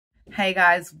Hey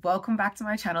guys, welcome back to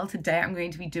my channel. Today I'm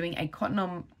going to be doing a cotton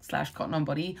on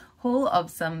body haul of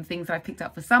some things that I picked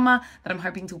up for summer that I'm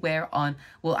hoping to wear on,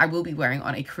 well, I will be wearing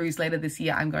on a cruise later this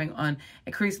year. I'm going on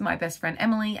a cruise with my best friend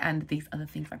Emily, and these are the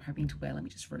things I'm hoping to wear. Let me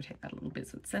just rotate that a little bit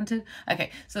so it's centered.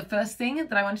 Okay, so first thing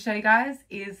that I want to show you guys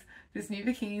is this new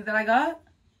bikini that I got.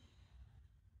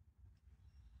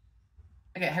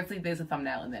 Okay, hopefully there's a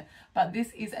thumbnail in there. But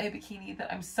this is a bikini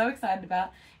that I'm so excited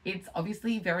about. It's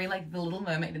obviously very like the Little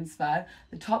Mermaid inspired.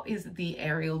 The top is the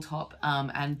Ariel top,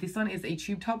 and this one is a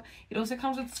tube top. It also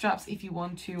comes with straps if you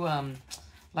want to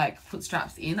like put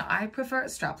straps in. I prefer it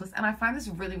strapless, and I find this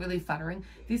really, really flattering.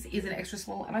 This is an extra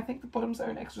small, and I think the bottoms are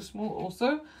an extra small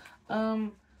also.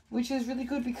 Which is really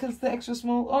good because the extra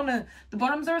small, oh no, the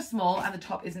bottoms are a small and the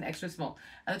top is an extra small.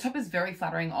 And the top is very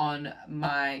flattering on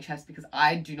my chest because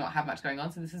I do not have much going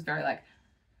on. So this is very like,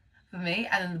 for me.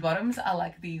 And then the bottoms are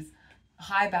like these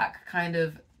high back kind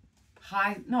of,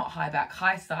 not high back,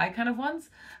 high side kind of ones.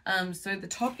 So the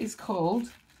top is called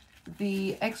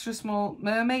the extra small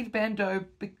mermaid bandeau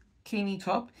bikini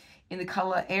top in the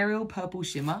color Ariel Purple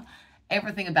Shimmer.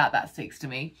 Everything about that speaks to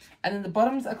me. And then the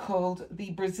bottoms are called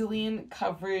the Brazilian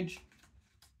coverage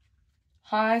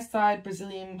high side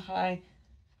Brazilian seam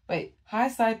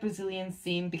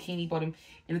bikini bottom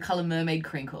in the color Mermaid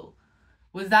Crinkle.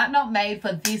 Was that not made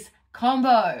for this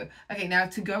combo? Okay, now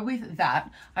to go with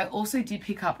that, I also did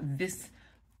pick up this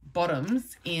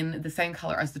bottoms in the same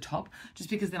color as the top, just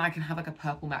because then I can have like a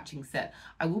purple matching set.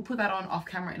 I will put that on off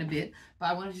camera in a bit, but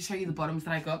I wanted to show you the bottoms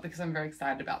that I got because I'm very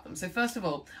excited about them. So first of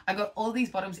all, I got all these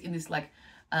bottoms in this like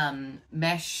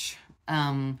mesh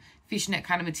fishnet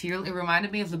kind of material. It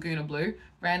reminded me of Laguna Blue.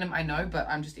 Random, I know, but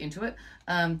I'm just into it.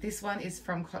 This one is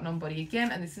from Cotton On Body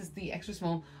again, and this is the extra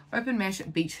small open mesh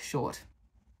beach short.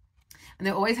 And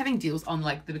they're always having deals on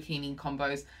like the bikini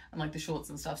combos and like the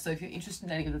shorts and stuff. So if you're interested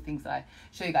in any of the things that I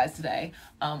show you guys today,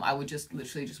 I would just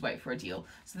literally just wait for a deal.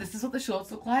 So this is what the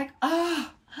shorts look like.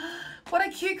 Ah, what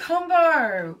a cute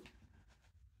combo.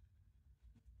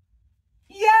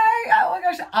 Yay. Oh my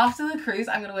gosh. After the cruise,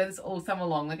 I'm going to wear this all summer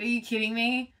long. Like, are you kidding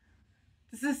me?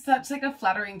 This is such like a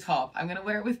flattering top. I'm going to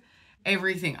wear it with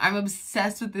everything. I'm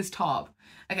obsessed with this top.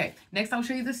 Okay, next I'll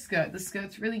show you the skirt. The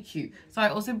skirt's really cute. So I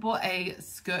also bought a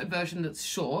skirt version that's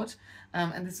short,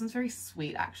 and this one's very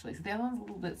sweet actually. So the other one's a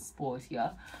little bit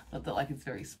sportier, not that like it's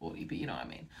very sporty, but you know what I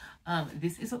mean.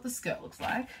 This is what the skirt looks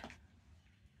like.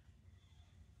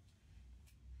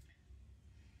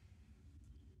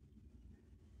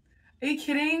 Are you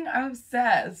kidding? I'm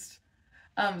obsessed.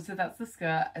 So that's the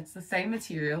skirt. It's the same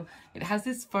material. It has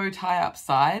this faux tie up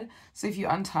side. So if you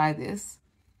untie this,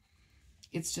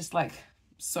 it's just like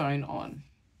sewn on,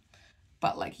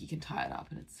 but like you can tie it up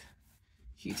and it's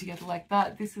cute together like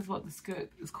that. This is what the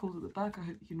skirt is called at the back. I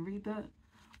hope you can read that.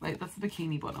 Wait, that's the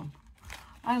bikini bottom.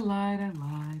 I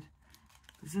lied.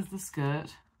 This is the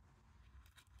skirt.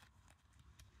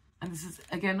 And this is,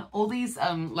 again, all these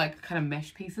like kind of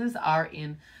mesh pieces are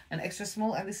in an extra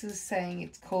small, and this is saying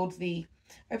it's called the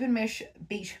Open Mesh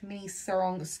Beach Mini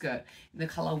Sarong Skirt in the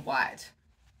color white.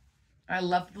 I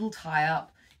love the little tie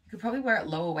up. You could probably wear it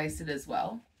lower waisted as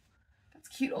well. That's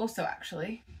cute also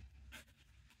actually.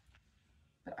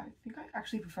 But I think I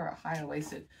actually prefer it higher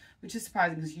waisted, which is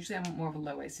surprising because usually I'm more of a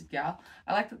low waisted gal.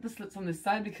 I like that the slit's on this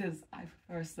side because I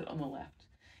prefer a slit on the left,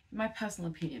 in my personal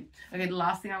opinion. Okay, the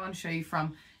last thing I want to show you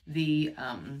from the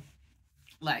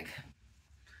like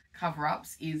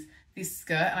cover-ups is this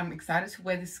skirt. And I'm excited to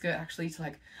wear this skirt actually to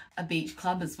like a beach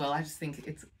club as well. I just think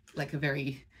it's like a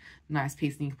very nice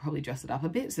piece and you could probably dress it up a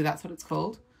bit. So that's what it's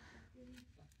called.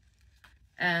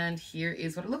 And here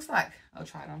is what it looks like. I'll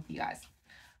try it on for you guys.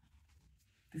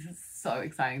 This is so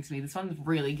exciting to me. This one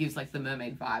really gives like the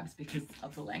mermaid vibes because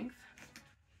of the length.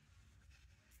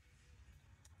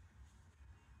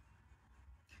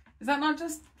 Is that not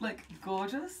just like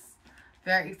gorgeous?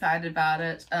 Very excited about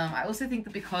it. I also think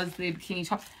that because the bikini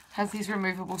top has these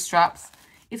removable straps,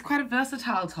 it's quite a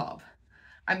versatile top.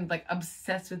 I'm like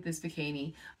obsessed with this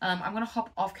bikini. I'm gonna hop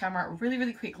off camera really,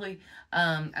 really quickly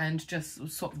and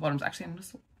just swap the bottoms. Actually, I'm gonna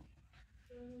swap.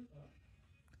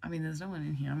 I mean, there's no one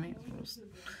in here. I mean, I'll just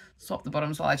swap the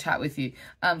bottoms while I chat with you.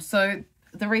 So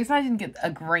the reason I didn't get a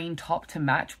green top to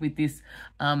match with this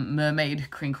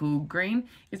mermaid crinkle green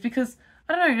is because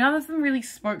I don't know, none of them really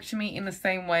spoke to me in the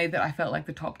same way that I felt like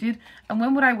the top did. And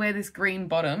when would I wear this green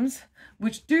bottoms,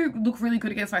 which do look really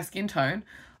good against my skin tone?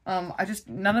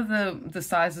 None of the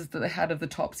sizes that they had of the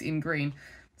tops in green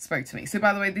spoke to me. So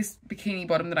by the way, this bikini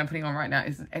bottom that I'm putting on right now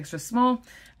is extra small.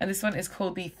 And this one is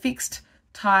called the Fixed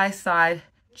Tie Side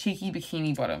Cheeky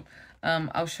Bikini Bottom.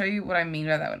 I'll show you what I mean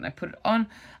by that when I put it on.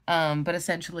 But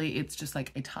essentially it's just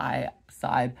like a tie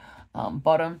side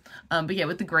bottom. But yeah,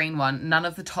 with the green one, none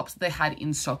of the tops that they had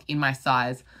in stock in my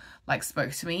size like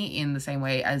spoke to me in the same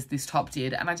way as this top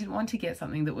did, and I didn't want to get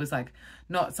something that was like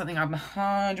not something I'm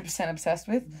 100% obsessed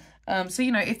with. So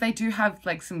you know, if they do have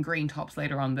like some green tops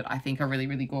later on that I think are really,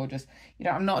 really gorgeous, you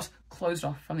know, I'm not closed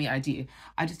off from the idea.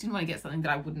 I just didn't want to get something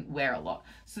that I wouldn't wear a lot.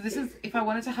 So this is, if I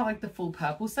wanted to have like the full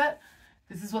purple set,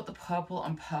 this is what the purple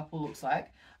on purple looks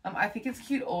like. I think it's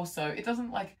cute also. It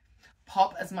doesn't like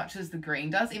pop as much as the green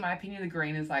does. In my opinion, the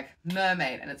green is like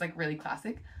mermaid and it's like really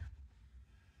classic.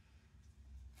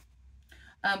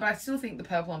 But I still think the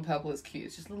purple on purple is cute.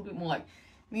 It's just a little bit more like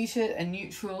muted and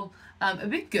neutral. A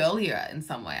bit girlier in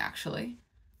some way, actually.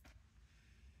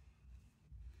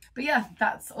 But yeah,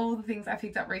 that's all the things I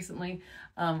picked up recently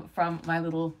from my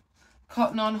little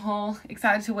Cotton On haul.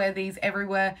 Excited to wear these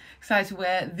everywhere. Excited to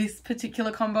wear this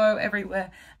particular combo everywhere.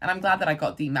 And I'm glad that I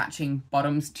got the matching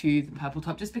bottoms to the purple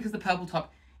top, just because the purple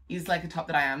top is like a top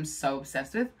that I am so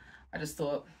obsessed with. I just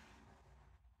thought,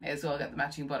 may as well get the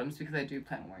matching bottoms because I do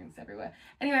plan on wearing this everywhere.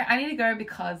 Anyway, I need to go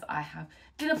because I have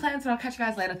dinner plans, and I'll catch you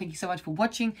guys later. Thank you so much for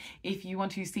watching. If you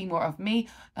want to see more of me,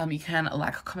 you can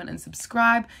like, comment, and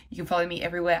subscribe. You can follow me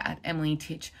everywhere at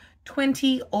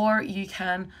EmilyTitch20, or you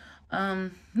can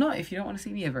not if you don't want to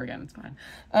see me ever again. It's fine.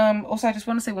 Also, I just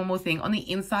want to say one more thing. On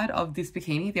the inside of this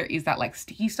bikini, there is that like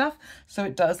sticky stuff, so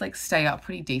it does like stay up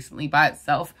pretty decently by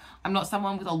itself. I'm not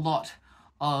someone with a lot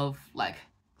of like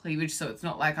cleavage, so it's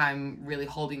not like I'm really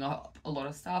holding up a lot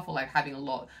of stuff or like having a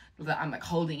lot that I'm like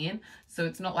holding in, so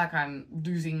it's not like I'm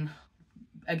losing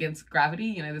against gravity,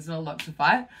 you know, there's not a lot to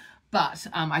fight. But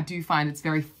I do find it's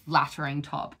very flattering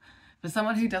top for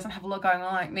someone who doesn't have a lot going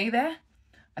on like me there.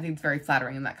 I think it's very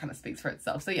flattering, and that kind of speaks for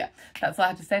itself. So yeah, that's all I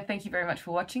have to say. Thank you very much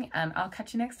for watching, and I'll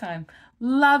catch you next time.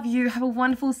 Love you. Have a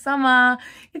wonderful summer.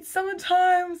 It's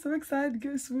summertime. I'm so excited to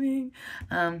go swimming.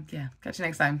 Yeah, catch you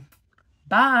next time.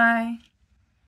 Bye.